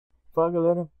Fala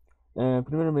galera,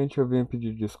 primeiramente eu venho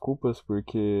pedir desculpas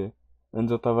porque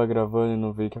antes eu tava gravando e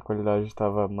não vi que a qualidade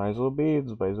estava mais ou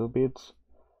menos.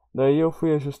 Daí eu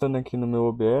fui ajustando aqui no meu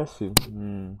OBS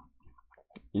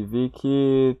e vi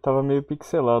que tava meio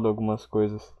pixelado algumas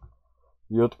coisas.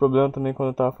 E outro problema também quando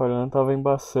eu tava falhando, tava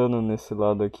embaçando nesse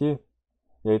lado aqui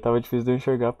e aí tava difícil de eu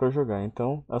enxergar pra jogar.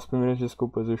 Então as primeiras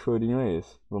desculpas e o chorinho é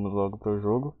esse. Vamos logo pro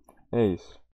jogo, é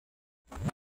isso.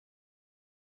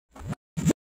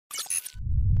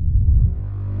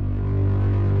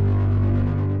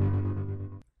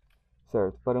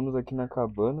 Certo, paramos aqui na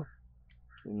cabana.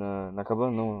 Na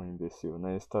cabana não, imbecil,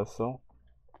 na estação,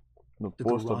 no The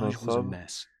posto garage was a avançado.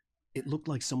 mess. It looked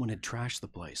like someone had trashed the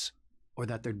place, or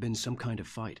that there'd been some kind of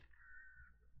fight.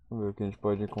 Vamos ver o que a gente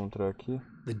pode encontrar aqui.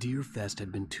 The Deer Fest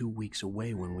had been 2 weeks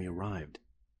away when we arrived.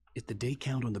 If the day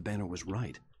count on the banner was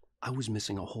right, I was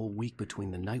missing a whole week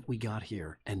between the night we got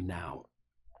here and now.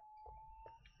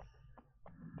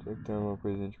 Será que tem alguma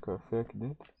coisinha de café aqui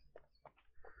dentro?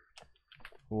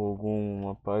 Ou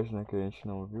alguma página que a gente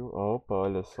não viu? Opa,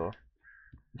 olha só.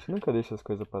 A gente nunca deixa as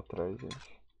coisas pra trás,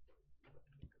 gente.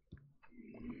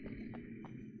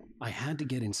 I had to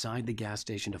get inside the gas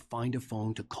station to find a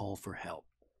phone to call for help.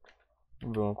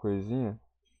 Vamos ver uma coisinha?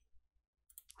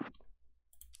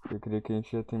 Eu creio que a gente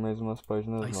já tem mais umas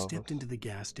páginas I novas. stepped into the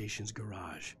gas station's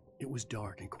garage. It was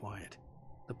dark and quiet.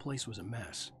 The place was a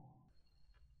mess.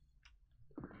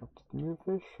 Tá tudo meio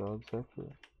fechado, certo?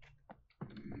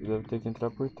 Deve ter que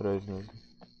entrar por trás mesmo.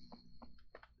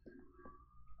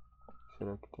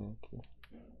 Será que tem aqui?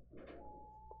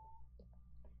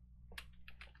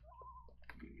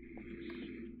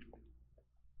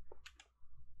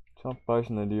 Tinha uma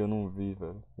página ali, eu não vi,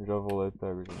 velho. Já vou lá e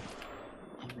pego, gente.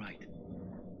 All right.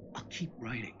 I'll keep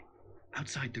writing.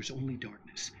 Outside there's only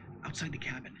darkness. Outside the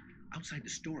cabin, outside the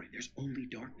story, there's only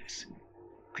darkness.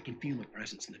 I can feel a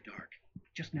presence in the dark.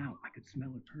 Just now, I could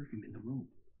smell her perfume in the room.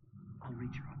 I'll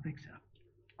reach her, I'll fix her.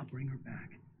 I'll bring her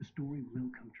back. The story will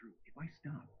come true. If I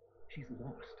stop, she's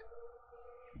lost.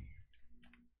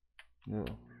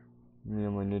 Minha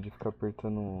mania de ficar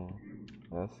apertando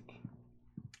ESC.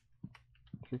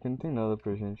 Acho que não tem nada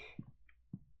pra gente.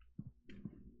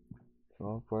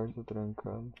 Só uma porta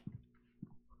trancada.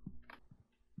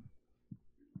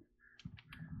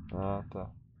 Ah,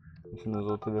 tá. A gente não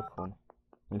usou o telefone.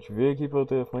 A gente veio aqui pelo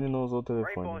telefone e não usou o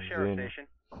telefone. Gênio.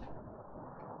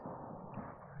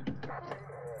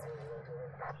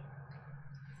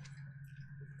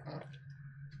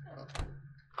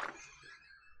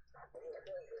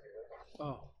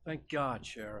 Oh, thank God,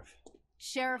 Sheriff.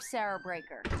 Sheriff Sarah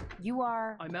Breaker, you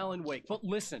are... I'm Alan Wake, but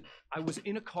listen, I was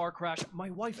in a car crash.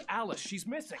 My wife, Alice, she's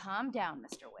missing. Calm down,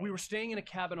 Mr. Wake. We were staying in a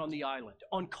cabin on the island,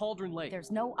 on Cauldron Lake. There's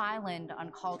no island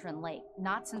on Cauldron Lake,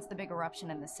 not since the big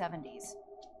eruption in the 70s.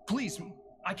 Please,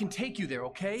 I can take you there,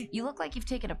 okay? You look like you've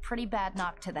taken a pretty bad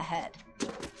knock to the head.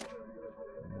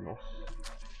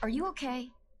 Are you okay?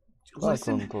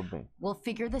 Listen, We'll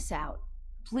figure this out.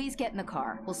 Please get in the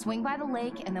car. We'll swing by the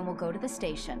lake and then we'll go to the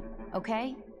station,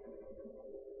 okay?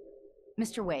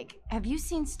 Mr. Wake, have you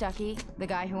seen Stucky, the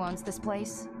guy who owns this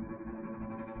place?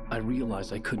 I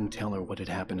realized I couldn't tell her what had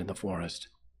happened in the forest.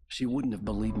 She wouldn't have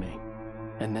believed me,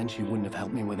 and then she wouldn't have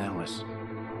helped me with Alice.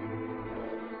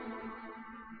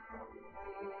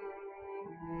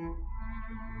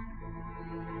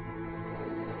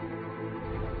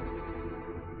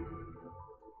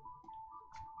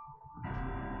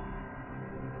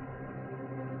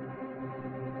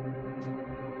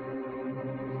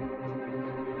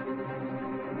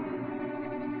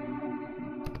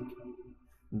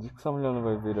 Diz que essa mulher não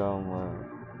vai virar uma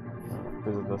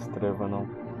coisa das trevas, não.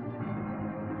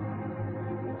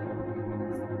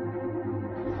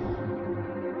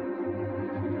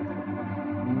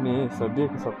 Sabia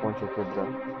que essa ponte ia quebrar.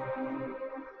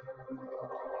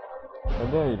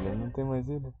 Cadê a ilha? Não tem mais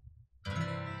ilha.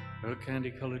 A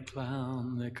candy-colored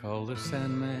clown they call the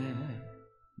Sandman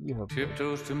Ih, rapaz.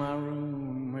 tiptoes to my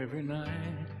room every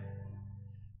night,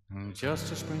 just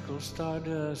to sprinkle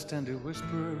stardust and to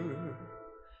whisper,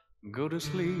 go to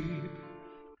sleep.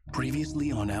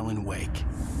 Previously on Alan Wake,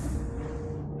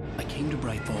 I came to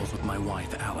Bright Falls with my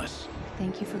wife, Alice.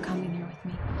 Thank you for coming here with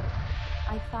me.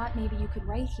 I thought maybe you could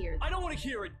write here. I don't want to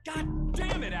hear it! God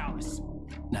damn it, Alice!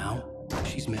 Now,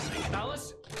 she's missing.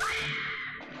 Alice?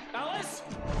 Alice?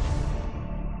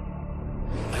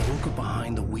 I woke up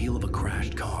behind the wheel of a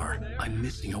crashed car. I'm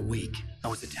missing a week. I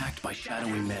was attacked by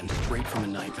shadowy men straight from a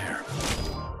nightmare.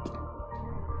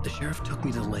 The sheriff took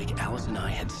me to the lake Alice and I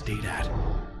had stayed at,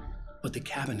 but the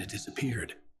cabin had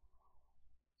disappeared.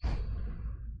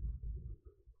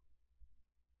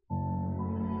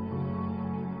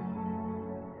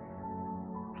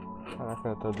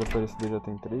 Caraca, tá desaparecida já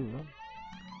tem 3 anos?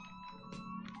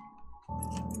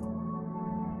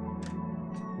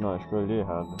 Não, acho que eu olhei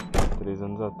errado. 3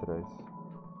 anos atrás.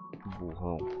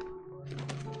 Burrão.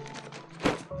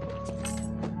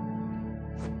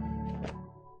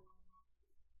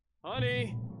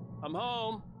 Honey, I'm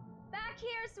home. Back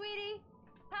here, sweetie.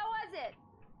 How was it?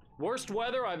 Worst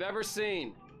weather I've ever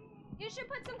seen. You should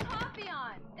put some coffee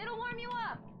on. It'll warm you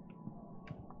up.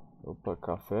 Opa,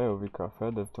 café, eu vi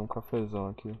café, deve ter um cafezão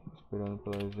aqui, esperando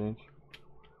pela gente.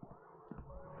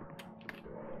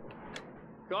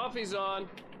 Coffee's on.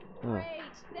 Great,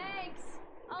 thanks.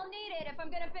 I'll need it if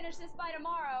I'm gonna finish this by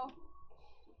tomorrow.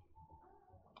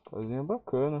 Casinha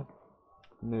bacana.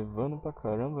 Nevando pra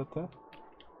caramba até.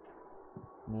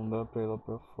 Não dá pra ir lá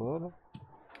pra fora.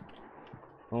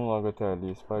 Vamos logo até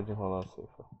ali, isso para de enrolar a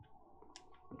Ceifa.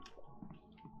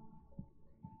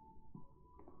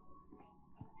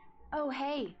 Oh,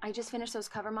 hey, I just finished those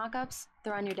cover mock-ups.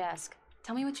 They're on your desk.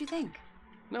 Tell me what you think.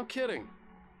 No kidding.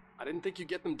 I didn't think you'd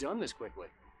get them done this quickly.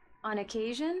 On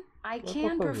occasion, I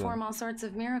can perform all sorts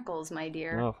of miracles, my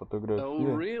dear. Ah, fotografia. Oh,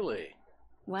 really?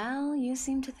 Well, you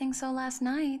seemed to think so last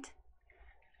night.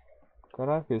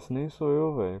 Caraca, esse nem sou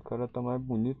eu, velho. O cara tá mais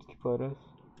bonito que parece.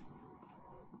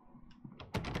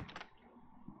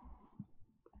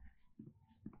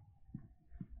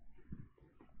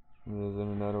 Vamos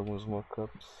examinar alguns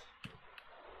mockups.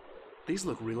 These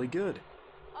look really good.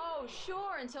 Oh,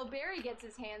 sure, until Barry gets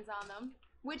his hands on them.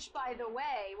 Which, by the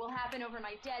way, will happen over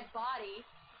my dead body.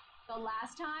 The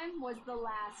last time was the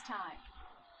last time.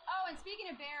 Oh, and speaking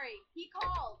of Barry, he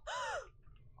called.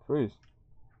 Foi isso?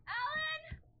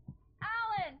 Alan!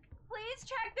 Alan, please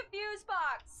check the fuse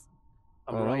box.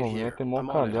 I'm Caramba, right a mulher here. tem mó I'm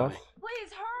on it, honey. calhaço.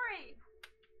 Please hurry.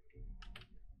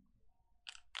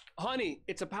 Honey,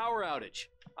 it's a power outage.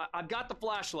 I've got the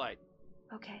flashlight.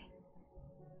 Okay.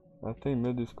 Ela tem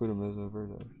medo do escuro mesmo, é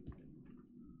verdade.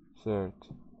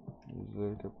 Certo. Vamos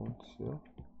ver o que aconteceu.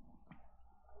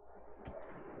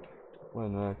 Ué,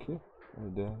 não é aqui? A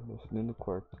ideia é dentro do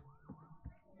quarto.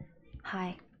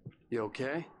 Hi. You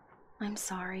okay? I'm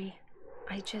sorry.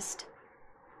 It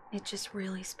just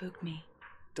really spooked me.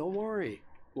 Don't worry.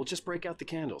 We'll just break out the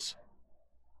candles.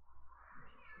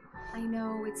 I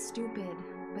know it's stupid,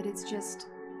 but it's just...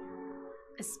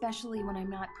 Especially when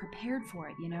I'm not prepared for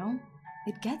it, you know?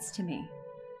 It gets to me.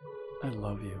 I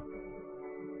love you.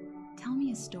 Tell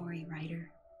me a story,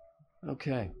 writer.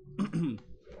 Okay.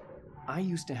 I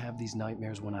used to have these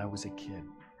nightmares when I was a kid.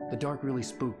 The dark really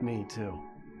spooked me, too.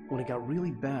 When it got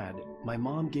really bad, my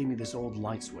mom gave me this old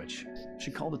light switch. She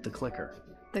called it the clicker.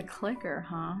 The clicker,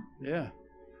 huh? Yeah.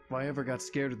 If I ever got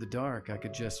scared of the dark, I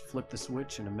could just flip the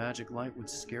switch and a magic light would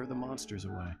scare the monsters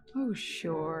away. Oh,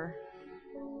 sure.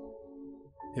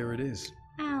 Here it is.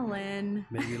 Alan.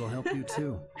 Maybe it'll help you,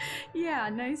 too. Yeah,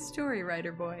 nice story,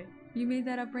 writer boy. You made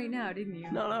that up right now, didn't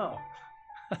you? No.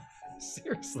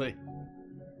 Seriously.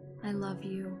 I love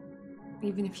you,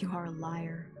 even if you are a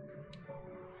liar.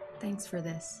 Thanks for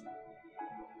this.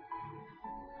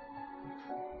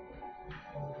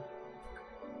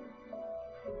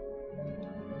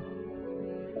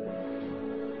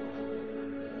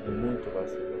 Muito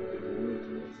vacilante, muito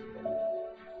vacilante.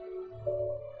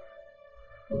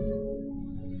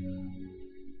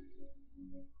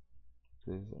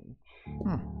 Presente.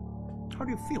 How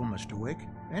do you feel, Mr. Wake?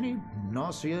 Any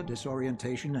nausea,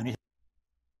 disorientation, anything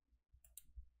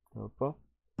Opa.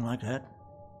 like that?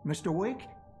 Mr. Wake,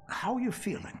 how are you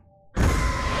feeling?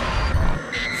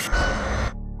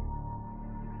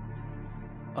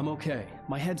 I'm okay.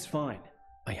 My head's fine.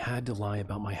 I had to lie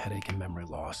about my headache and memory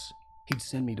loss. He'd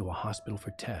send me to a hospital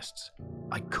for tests.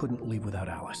 I couldn't leave without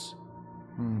Alice.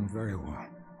 Very well.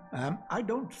 I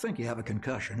don't think you have a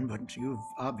concussion, but you've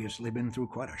obviously been through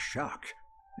quite a shock.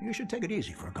 You should take it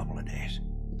easy for a couple of days.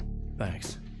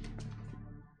 Thanks.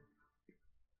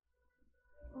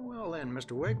 Well then,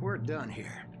 Mr. Wake, we're done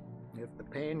here. If the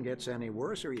pain gets any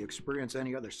worse or you experience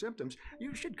any other symptoms,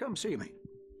 you should come see me.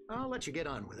 I'll let you get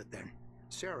on with it then.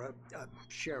 Sarah,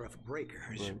 Sheriff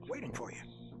Breaker, is waiting for you.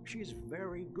 She's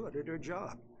very good at her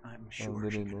job. I'm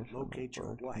sure she can locate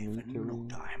your wife in no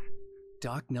time.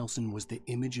 Doc Nelson was the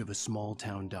image of a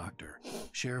small-town doctor.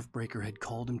 Sheriff Breaker had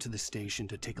called him to the station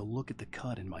to take a look at the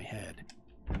cut in my head.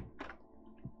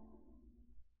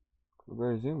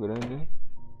 Lugarzinho grande, hein?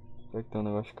 Será que tem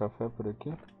negócio de café por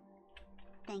aqui?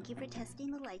 Thank you for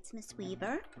testing the lights, Miss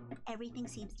Weaver. Everything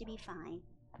seems to be fine.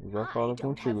 Já falo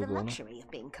contigo, dona. luxury of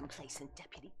being complacent,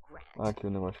 Deputy Grant. Ah, aqui o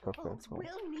negócio de café. Bulbs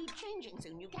will need changing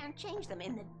soon. You can't change them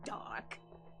in the dark.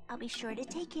 I'll be sure to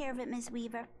take care of it, Miss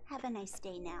Weaver. Have a nice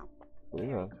day now.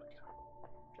 Obrigado.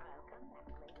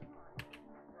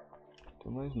 Não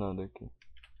tem mais nada aqui.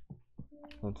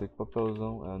 Vou ter que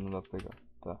papelzão. Ah, não dá pra pegar.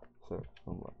 Tá, certo.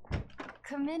 Vamos lá.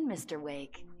 Come in, Mr.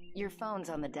 Wake. Your phone's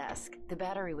on the desk. The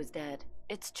battery was dead.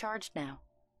 It's charged now.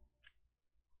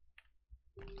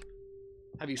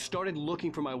 Have you started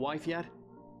looking for my wife yet?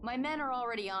 My men are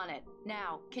already on it.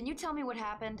 Now, can you tell me what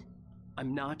happened?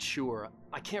 I'm not sure.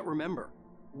 I can't remember.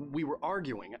 We were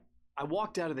arguing. I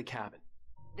walked out of the cabin.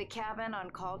 The cabin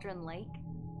on Cauldron Lake?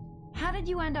 How did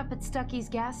you end up at Stucky's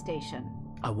gas station?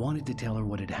 I wanted to tell her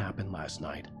what had happened last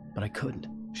night, but I couldn't.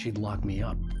 She'd lock me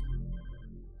up.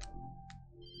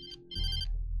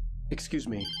 Excuse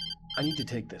me. I need to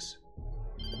take this.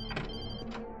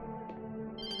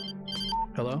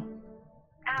 Hello?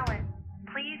 Alice,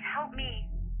 please help me.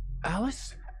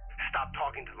 Alice? Stop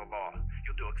talking to the law.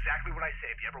 You'll do exactly what I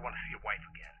say if you ever want to see your wife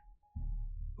again.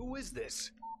 Who is this?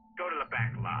 Go to the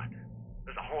back lot.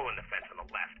 There's a hole in the fence on the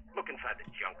left. Look inside the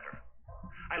junker.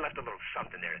 I left a little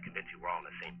something there to convince you we're all on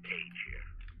the same page here.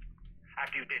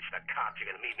 After you ditch the cops,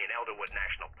 you're gonna meet me in Elderwood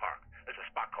National Park. There's a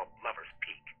spot called Lover's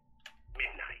Peak.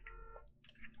 Midnight.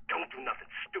 Don't do nothing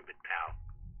stupid, pal.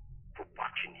 We're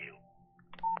watching you.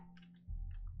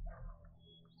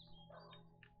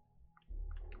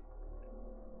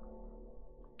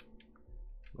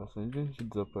 Bastante gente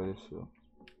desapareceu.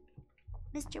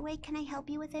 Mr. Wake, can I help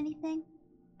you with anything?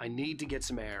 I need to get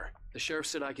some air. The sheriff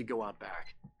said I could go out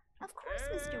back. Of course,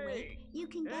 Mr. Wake. You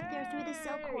can get there through the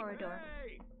cell corridor.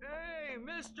 Hey,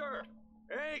 mister!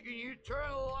 Hey, can you turn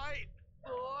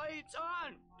the lights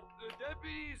on? The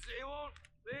deputies,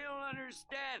 they don't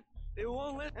understand. They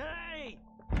won't let, hey!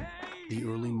 The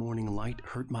early morning light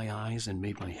hurt my eyes and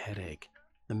made my head ache.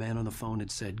 The man on the phone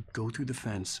had said, go through the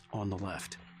fence on the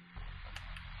left.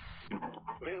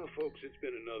 Well, folks, it's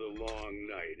been another long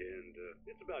night, and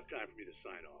it's about time for me to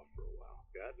sign off for a while.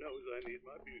 God knows I need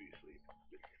my beauty sleep.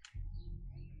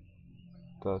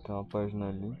 Tá, tem uma página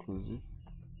ali, inclusive.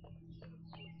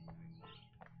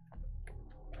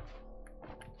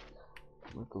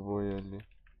 Como é que eu vou ir ali?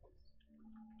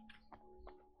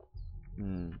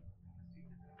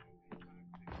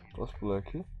 Posso pular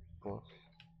aqui? Posso.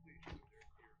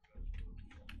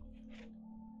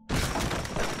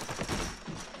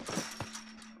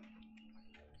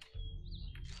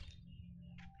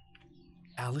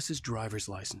 Alice's driver's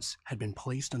license had been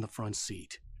placed on the front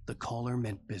seat. The caller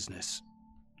meant business.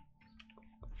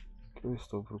 O que eu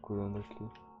estou procurando aqui?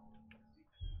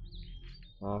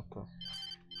 Ah, tá.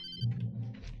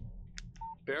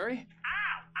 Barry?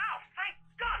 Ow! Thank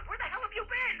God! Where the hell have you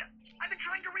been? I've been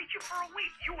trying to reach you for a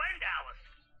week, you and Alice.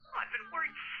 I've been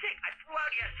worried sick. I flew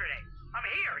out yesterday. I'm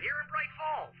here in Bright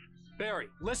Falls. Barry,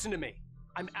 listen to me.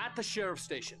 I'm at the sheriff's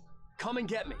station. Come and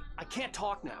get me. I can't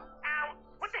talk now. Al,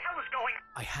 what the hell is going on?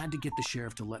 I had to get the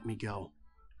sheriff to let me go.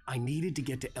 I needed to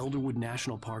get to Elderwood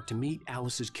National Park to meet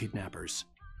Alice's kidnappers.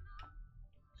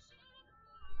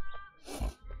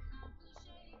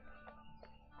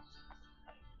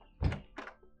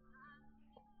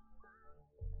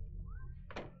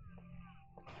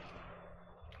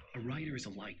 A writer is a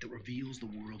light that reveals the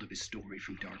world of his story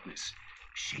from darkness,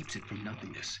 shapes it from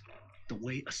nothingness. The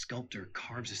way a sculptor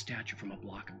carves a statue from a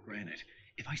block of granite.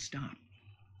 If I stop,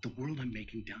 the world I'm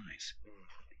making dies.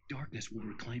 Darkness will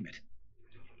reclaim it.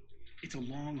 It's a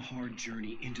long, hard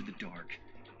journey into the dark.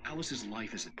 Alice's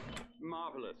life is a...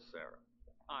 Marvelous, Sarah.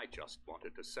 I just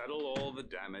wanted to settle all the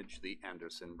damage the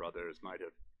Anderson brothers might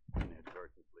have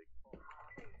inadvertently...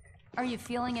 Are you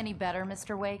feeling any better,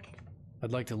 Mr. Wake?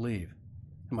 I'd like to leave.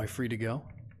 Am I free to go?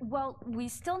 Well, we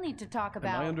still need to talk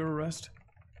about... Am I under arrest?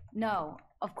 No,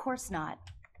 of course not.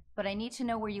 But I need to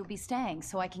know where you'll be staying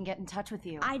so I can get in touch with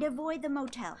you. I'd avoid the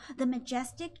motel. The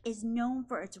Majestic is known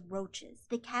for its roaches.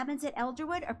 The cabins at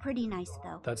Elderwood are pretty nice,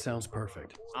 though. That sounds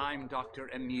perfect. I'm Dr.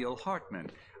 Emil Hartman.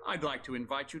 I'd like to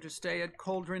invite you to stay at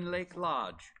Cauldron Lake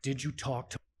Lodge. Did you talk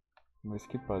to... Vou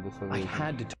skipar dessa vez. I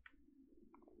had to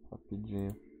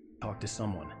Rapidinho. talk to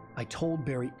someone. I told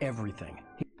Barry everything.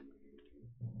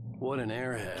 What an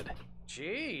airhead.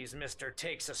 Jeez, Mr.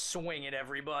 Takes a swing at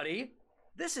everybody.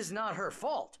 This is not her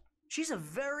fault. She's a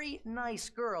very nice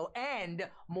girl and,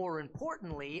 more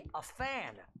importantly, a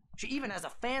fan. She even has a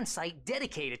fan site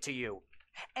dedicated to you.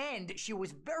 And she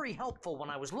was very helpful when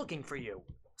I was looking for you.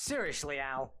 Seriously,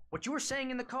 Al, what you were saying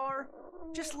in the car?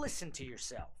 Just listen to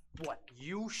yourself. What,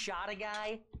 you shot a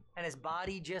guy and his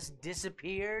body just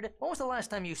disappeared? When was the last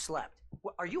time you slept?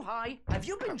 Are you high? Have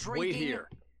you been drinking? Wait here.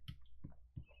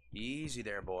 Easy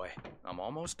there, boy. I'm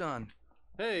almost done.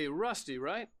 Hey, Rusty,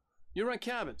 right? You rent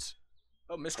cabins.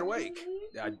 Oh, Mr. Wake.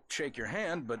 I'd shake your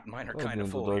hand, but mine are kind of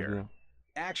full here.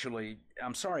 Actually,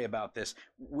 I'm sorry about this.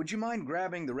 Would you mind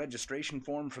grabbing the registration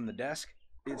form from the desk?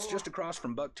 It's just across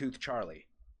from Bucktooth Charlie.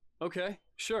 Okay,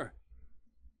 sure.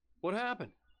 What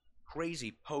happened?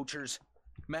 Crazy poachers.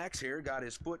 Max here got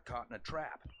his foot caught in a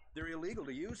trap. They're illegal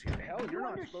to use here. Hell, Do you you're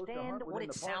not supposed to understand hunt what within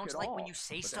it the park sounds at like all. when you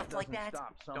say But stuff like doesn't that?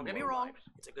 stop some Don't get me wrong,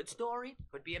 lowlifes. it's a good story,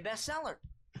 could be a bestseller.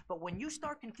 But when you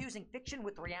start confusing fiction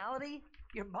with reality,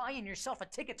 you're buying yourself a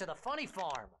ticket to the funny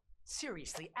farm.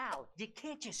 Seriously, Al, you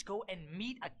can't just go and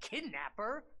meet a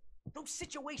kidnapper. Those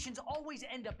situations always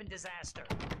end up in disaster.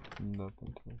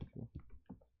 Nothing.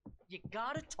 You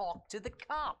gotta talk to the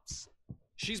cops.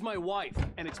 She's my wife,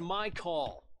 and it's my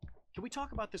call. Can we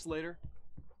talk about this later?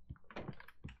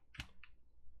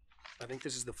 I think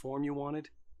this is the form you wanted.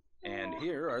 And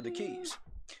here are the keys.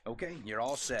 Okay, you're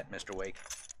all set, Mr. Wake.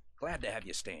 Glad to have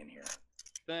you staying here.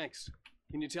 Thanks.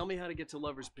 Can you tell me how to get to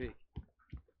Lover's Peak?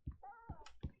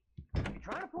 You're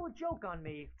trying to pull a joke on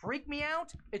me, freak me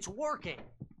out? It's working.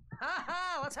 Ha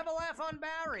ha! Let's have a laugh on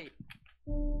Barry.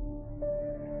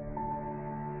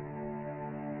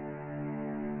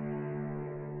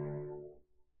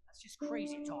 That's just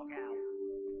crazy talk,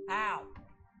 Al. Al?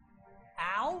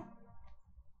 Al?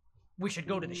 We should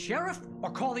go to the sheriff or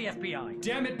call the FBI.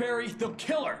 Damn it, Barry, they'll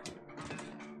kill her!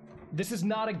 This is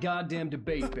not a goddamn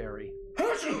debate, Barry.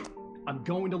 I'm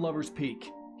going to Lover's Peak.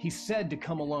 He said to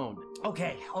come alone.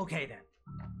 Okay then.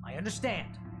 I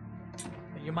understand.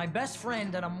 But you're my best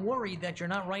friend and I'm worried that you're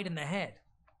not right in the head.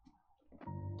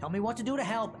 Tell me what to do to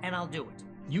help and I'll do it.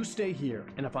 You stay here,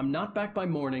 and if I'm not back by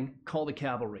morning, call the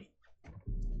cavalry.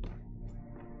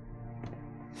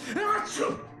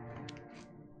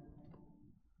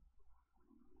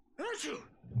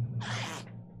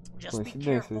 Just be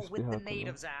careful with the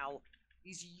natives, Al.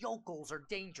 These yokels are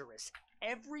dangerous.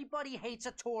 Everybody hates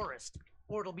a tourist,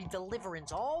 or it'll be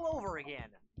deliverance all over again.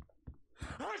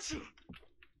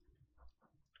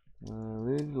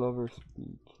 Read Lover's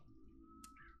Peak.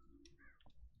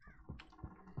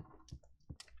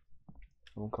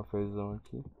 Cafezão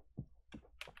aqui.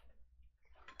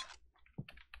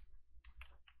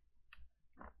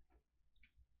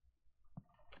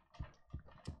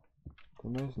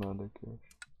 Tem mais nada aqui, eu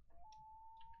acho.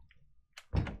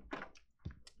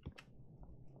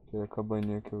 Aqui é a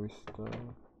cabaninha que eu estava.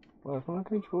 Ué, como é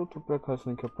que a gente voltou pra cá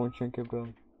sendo que a pontinha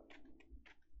quebrando?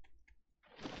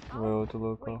 Ou é outro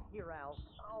local? Here, Al.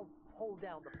 I'll hold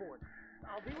down the fort.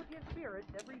 I'll be with you in spirit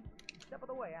every step of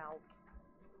the way, Al.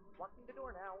 Locking the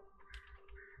door now.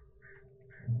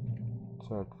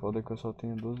 Certo, foda é que eu só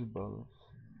tenho 12 balas.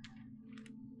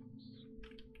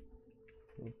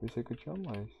 Eu pensei que eu tinha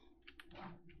mais.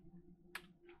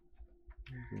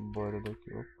 Vamos embora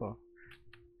daqui, opa.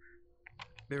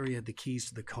 Barry had the keys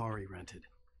to the car he rented.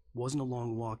 Wasn't a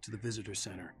long walk to the visitor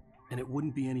center, and it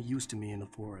wouldn't be any use to me in the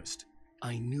forest.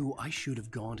 I knew I should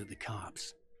have gone to the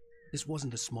cops. This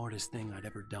wasn't the smartest thing I'd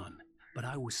ever done, but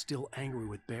I was still angry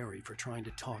with Barry for trying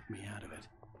to talk me out of it.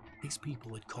 These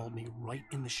people had called me right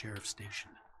in the sheriff's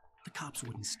station. The cops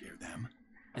wouldn't scare them,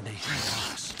 and they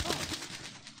hate us.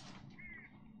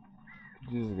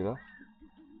 Desgraça.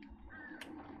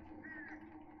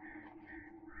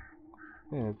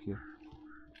 É aqui.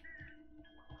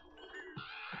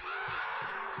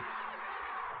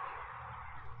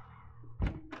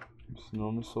 Esse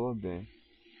nome soa bem.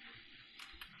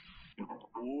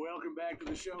 Welcome back to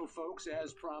the show, folks.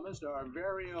 As promised, our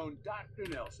very own Dr.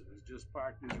 Nelson has just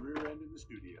parked his rear end in the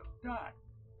studio. Doc,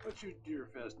 what's your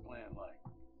Deerfest plan like?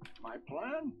 My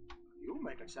plan? You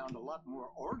make it sound a lot more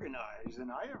organized than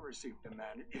I ever seem to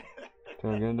manage.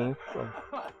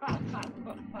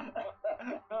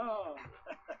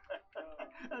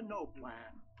 No plan,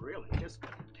 really, just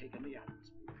taking the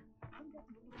atmosphere.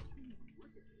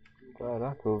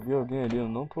 Caraca, eu vi alguém ali, eu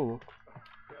não tô louco.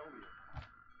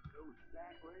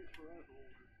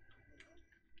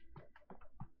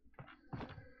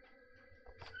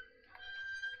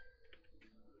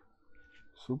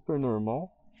 Super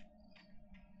normal.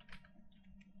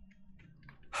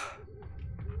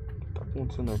 O que tá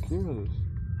acontecendo aqui, meu Deus?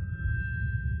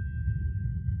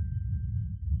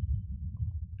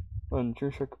 Mano, tinha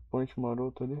um checkpoint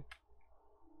maroto ali.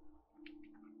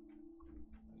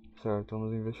 Certo,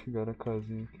 vamos investigar a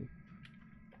casinha aqui.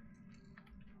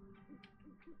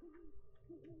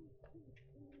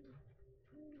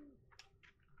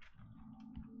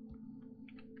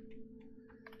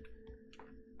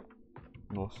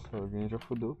 Nossa, alguém já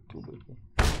fodeu tudo aqui.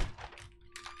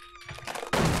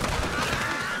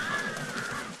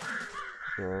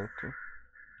 Certo.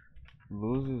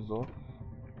 Luzes off.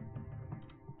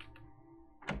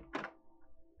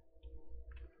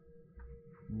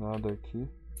 Nada aqui.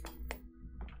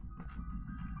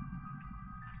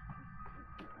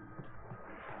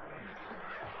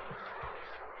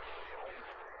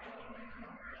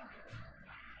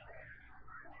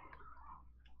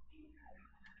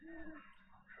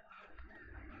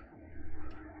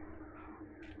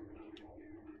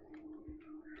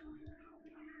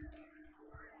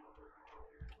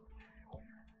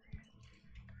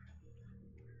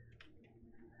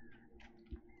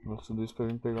 Nossa, tudo isso pra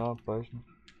vir pegar uma página.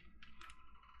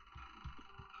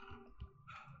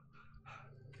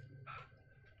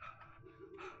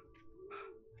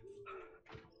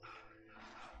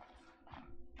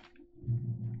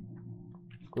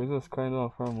 As coisas caem de uma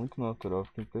forma muito natural,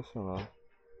 fico impressionado.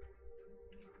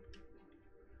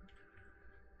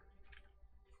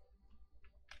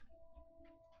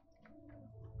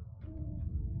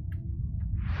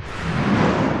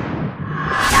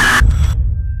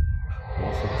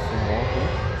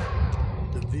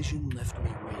 Vision left me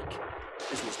weak.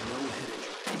 This was no head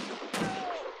injury.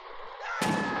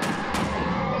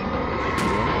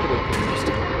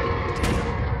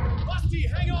 Rusty,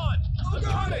 hang on! I'm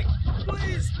coming!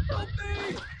 Please, help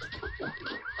me!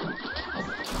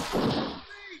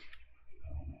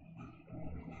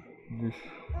 Vixe.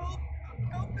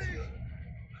 Help me!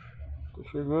 Tô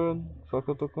chegando, só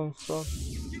que eu tô cansado.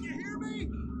 Can you hear me?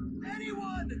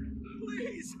 Anyone?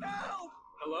 Please, help!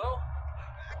 Hello?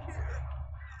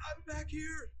 I'm back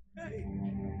here. Hey,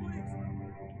 please.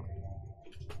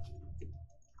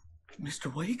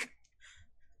 Mr. Wake?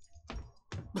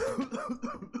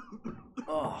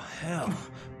 Oh, hell.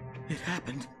 It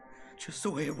happened just the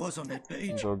way it was on that O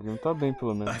page. joguinho tá bem,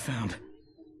 pelo menos. I found.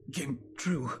 Came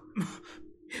true.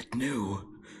 It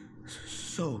knew.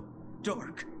 So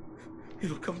dark.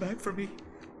 It'll come back for me.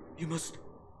 You must...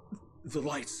 The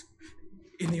lights.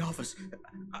 In the office.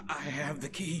 I have the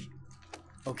key.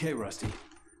 Okay, Rusty.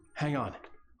 Hang on.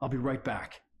 I'll be right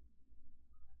back.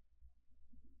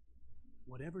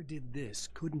 Whatever did this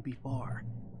couldn't be far.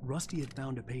 Rusty had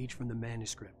found a page from the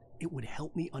manuscript. It would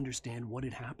help me understand what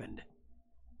had happened.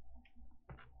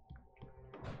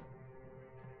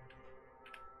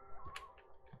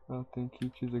 Ah, tem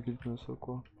kits aqui de meu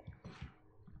socorro.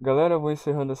 Galera, eu vou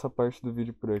encerrando essa parte do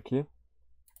vídeo por aqui.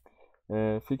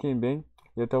 Fiquem bem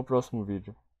e até o próximo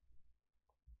vídeo.